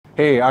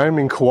Hey, I am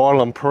in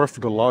Kuala Lumpur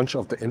for the launch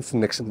of the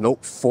Infinix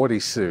Note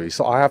 40 series.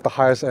 So I have the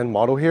highest end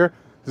model here.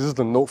 This is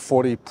the Note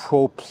 40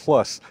 Pro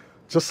Plus.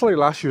 Just like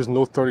last year's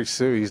Note 30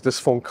 series, this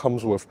phone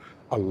comes with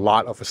a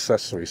lot of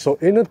accessories. So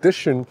in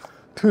addition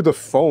to the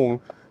phone,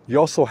 you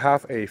also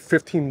have a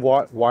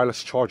 15-watt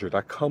wireless charger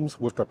that comes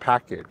with the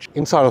package.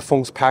 Inside the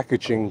phone's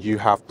packaging, you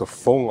have the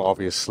phone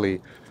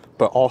obviously,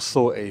 but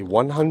also a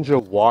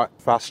 100-watt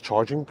fast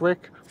charging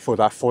brick for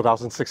that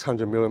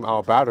 4,600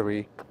 mAh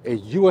battery, a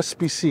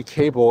USB-C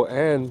cable,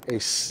 and a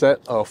set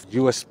of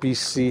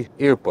USB-C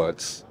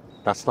earbuds.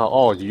 That's not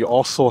all. You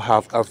also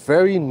have a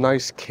very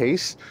nice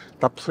case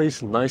that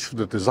plays nice with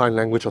the design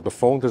language of the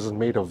phone. This is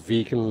made of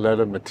vegan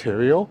leather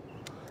material,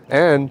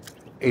 and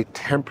a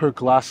tempered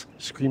glass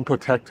screen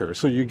protector.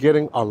 So you're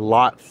getting a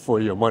lot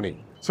for your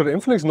money. So the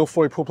Infinix Note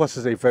 40 Pro Plus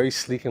is a very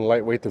sleek and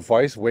lightweight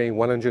device weighing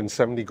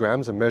 170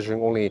 grams and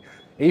measuring only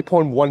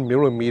 8.1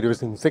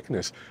 millimeters in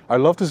thickness. I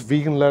love this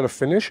vegan leather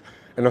finish,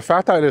 and the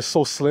fact that it is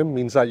so slim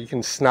means that you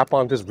can snap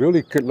on this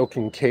really good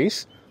looking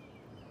case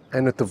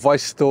and the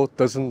device still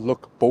doesn't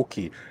look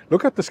bulky.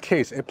 Look at this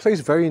case. It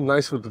plays very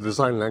nice with the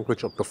design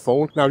language of the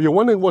phone. Now you're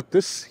wondering what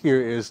this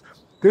here is.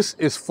 This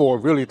is for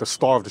really the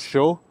star of the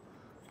show.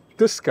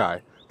 This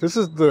guy. This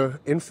is the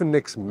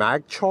Infinix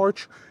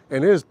MagCharge,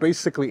 and it is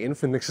basically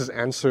Infinix's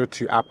answer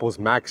to Apple's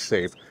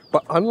MagSafe.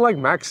 But unlike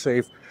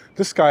MagSafe,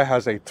 this guy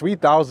has a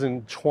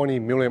 3020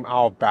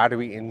 mAh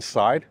battery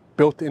inside,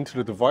 built into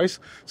the device.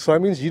 So that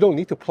means you don't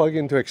need to plug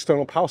into an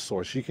external power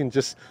source. You can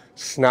just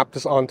snap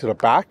this onto the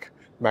back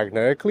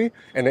magnetically,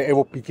 and then it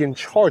will begin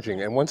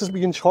charging. And once it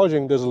begins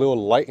charging, there's a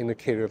little light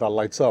indicator that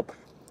lights up.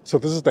 So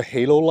this is the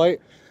halo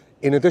light.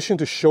 In addition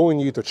to showing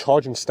you the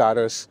charging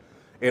status,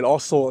 it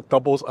also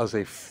doubles as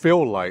a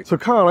fill light. So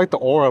kind of like the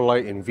Aura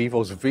light in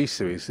Vivo's V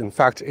series. In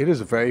fact, it is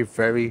very,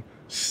 very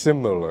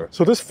similar.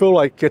 So this fill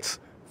light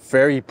gets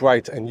very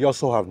bright, and you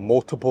also have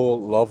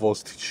multiple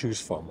levels to choose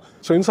from.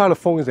 So inside the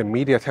phone is a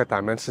MediaTek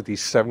Dimensity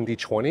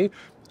 7020.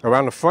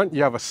 Around the front,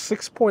 you have a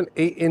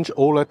 6.8-inch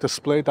OLED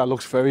display that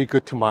looks very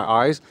good to my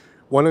eyes.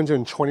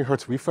 120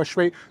 Hz refresh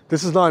rate.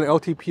 This is not an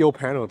LTPO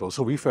panel though,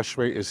 so refresh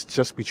rate is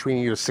just between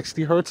either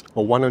 60 Hz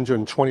or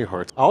 120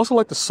 Hz. I also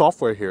like the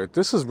software here.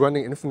 This is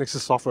running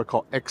Infinix's software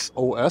called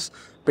XOS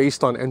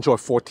based on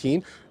Android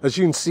 14. As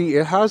you can see,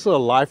 it has a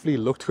lively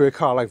look to it,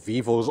 kind of like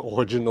Vivo's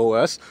Origin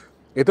OS.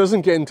 It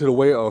doesn't get into the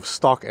way of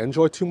stock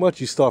Android too much.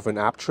 You still have an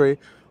app tray,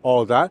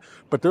 all of that,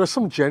 but there are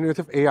some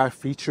generative AI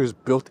features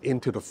built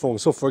into the phone.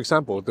 So for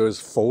example, there's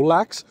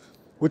Folax,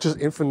 which is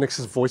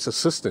Infinix's voice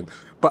assistant.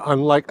 But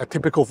unlike a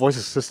typical voice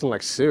assistant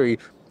like Siri,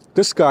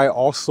 this guy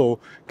also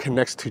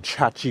connects to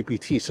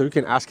ChatGPT, so you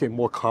can ask a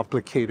more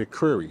complicated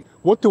query.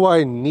 What do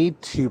I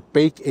need to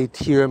bake a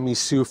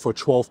tiramisu for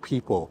 12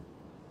 people?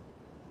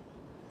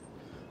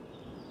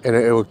 And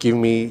it will give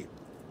me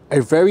a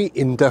very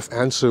in-depth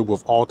answer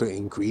with all the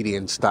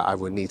ingredients that I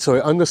would need. So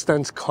it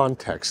understands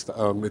context.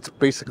 It's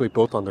basically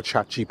built on the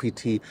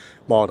ChatGPT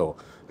model.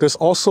 There's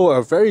also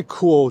a very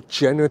cool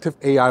generative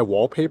AI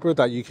wallpaper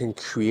that you can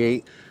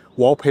create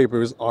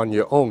wallpapers on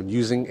your own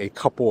using a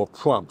couple of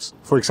prompts.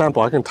 For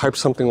example, I can type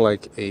something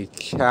like a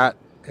cat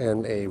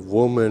and a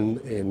woman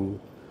in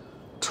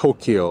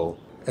Tokyo,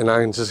 and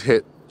I can just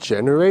hit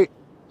generate.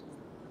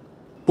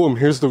 Boom,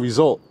 here's the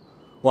result.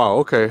 Wow,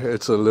 okay,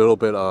 it's a little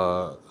bit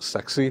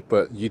sexy,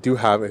 but you do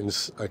have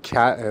a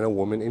cat and a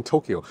woman in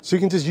Tokyo. So you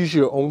can just use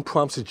your own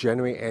prompts to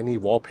generate any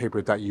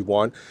wallpaper that you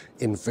want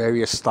in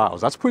various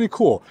styles. That's pretty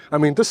cool. I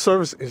mean, this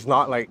service is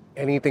not like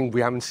anything we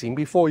haven't seen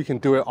before. You can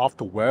do it off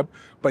the web,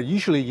 but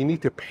usually you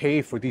need to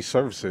pay for these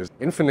services.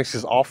 Infinix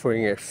is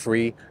offering it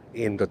free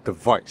in the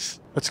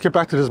device. Let's get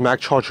back to this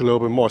MagCharge a little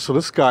bit more. So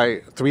this guy,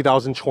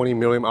 3020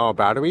 mAh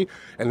battery,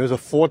 and there's a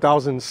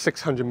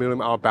 4,600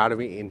 mAh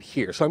battery in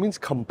here. So that means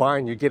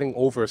combined, you're getting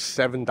over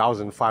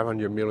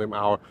 7,500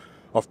 mAh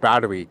of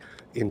battery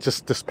in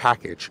just this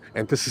package.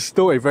 And this is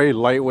still a very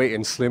lightweight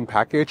and slim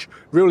package,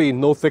 really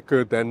no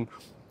thicker than,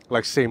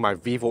 like say, my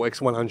Vivo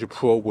X100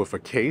 Pro with a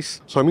case.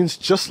 So it means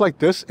just like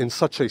this, in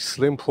such a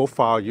slim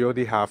profile, you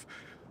already have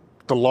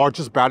the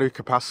largest battery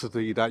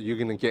capacity that you're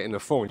gonna get in the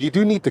phone. You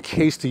do need the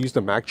case to use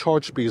the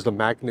MagCharge because the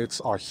magnets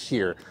are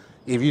here.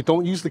 If you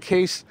don't use the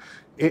case,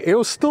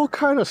 it'll still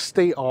kind of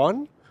stay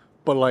on,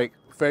 but like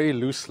very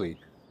loosely.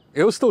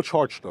 It'll still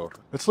charge though.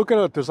 Let's look at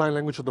the design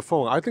language of the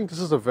phone. I think this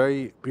is a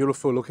very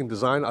beautiful looking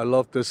design. I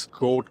love this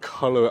gold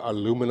color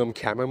aluminum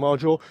camera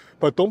module,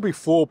 but don't be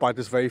fooled by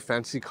this very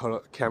fancy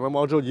color camera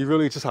module. You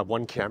really just have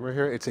one camera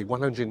here. It's a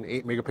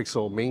 108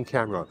 megapixel main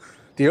camera.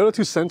 The other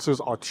two sensors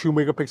are 2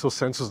 megapixel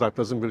sensors that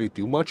doesn't really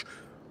do much.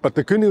 But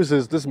the good news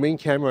is this main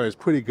camera is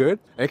pretty good.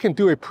 It can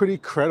do a pretty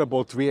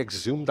credible 3x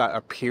zoom that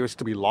appears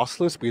to be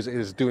lossless because it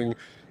is doing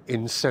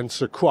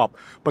in-sensor crop.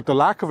 But the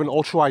lack of an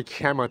ultra-wide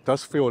camera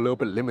does feel a little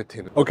bit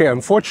limiting. Okay,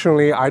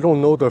 unfortunately, I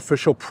don't know the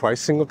official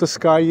pricing of this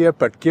guy yet,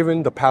 but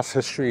given the past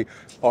history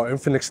of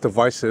Infinix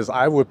devices,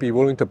 I would be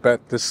willing to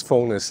bet this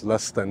phone is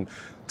less than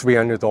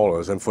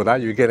 $300. And for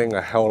that, you're getting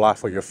a hell lot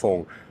for your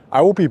phone. I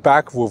will be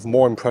back with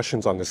more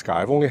impressions on this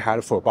guy. I've only had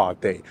it for about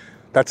a day.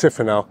 That's it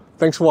for now.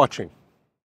 Thanks for watching.